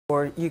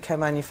for UK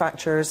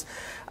manufacturers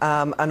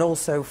and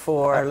also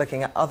for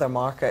looking at other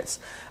markets.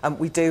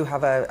 We do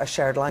have a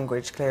shared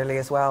language clearly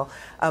as well,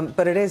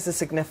 but it is a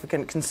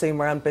significant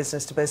consumer and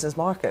business-to-business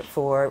market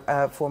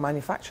for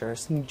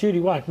manufacturers.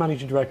 Judy White,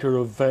 Managing Director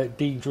of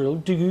D-Drill,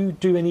 do you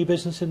do any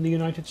business in the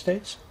United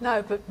States?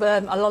 No,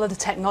 but a lot of the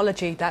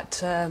technology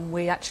that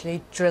we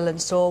actually drill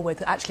and saw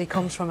with actually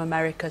comes from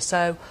America,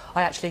 so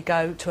I actually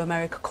go to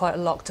America quite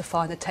a lot to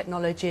find the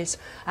technologies,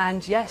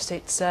 and yes,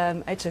 it's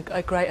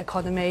a great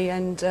economy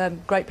and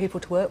great people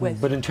to work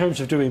with. But in terms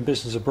of doing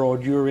business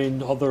abroad, you're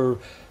in other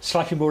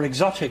slightly more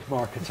exotic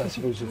markets, I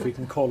suppose, if we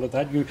can call it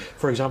that.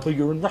 For example,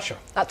 you're in Russia.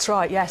 That's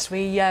right, yes.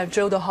 We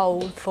drilled a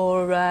hole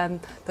for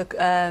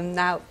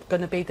now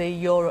going to be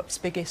Europe's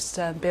biggest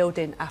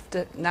building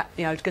after,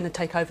 going to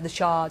take over the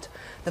Shard,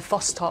 the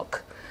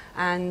Vostok,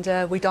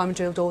 and we diamond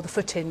drilled all the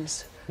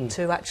footings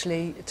for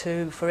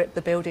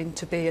the building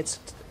to be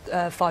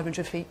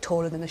 500 feet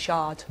taller than the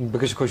Shard.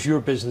 Because, of course,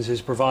 your business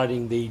is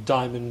providing the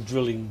diamond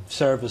drilling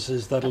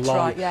services that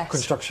allow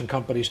construction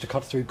companies to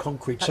cut through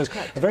concrete. That's so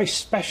correct. A very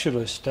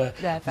specialist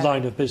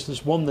line of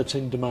business, one that's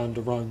in demand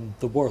around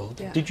the world.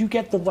 Yeah. Did you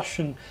get the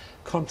Russian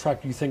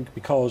contract, you think,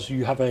 because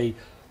you have a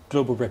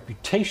global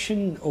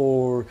reputation,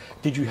 or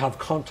did you have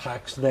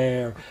contacts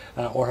there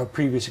or have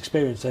previous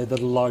experience there that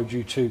allowed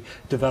you to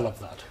develop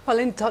that? Well,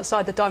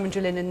 inside the diamond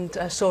drilling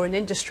and soaring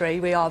industry,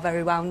 we are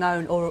very well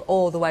known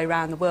all the way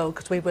around the world,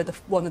 because we were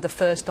one of the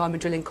first diamond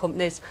drilling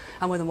companies,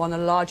 and we're one of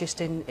the largest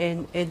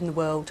in the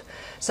world.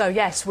 So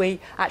yes, we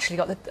actually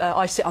got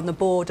I sit on the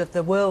board of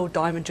the World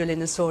Diamond Drilling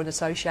and Soaring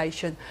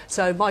Association,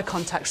 so my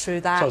contacts through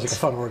that. Sounds like a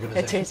fun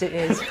organisation. It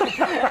is.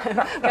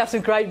 We have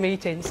some great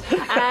meetings,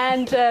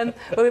 and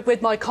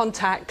with my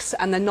contacts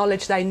and the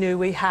knowledge they knew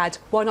we had,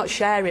 why not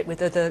share it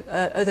with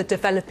other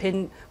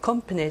developing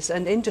companies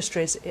and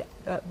industries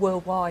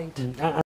worldwide?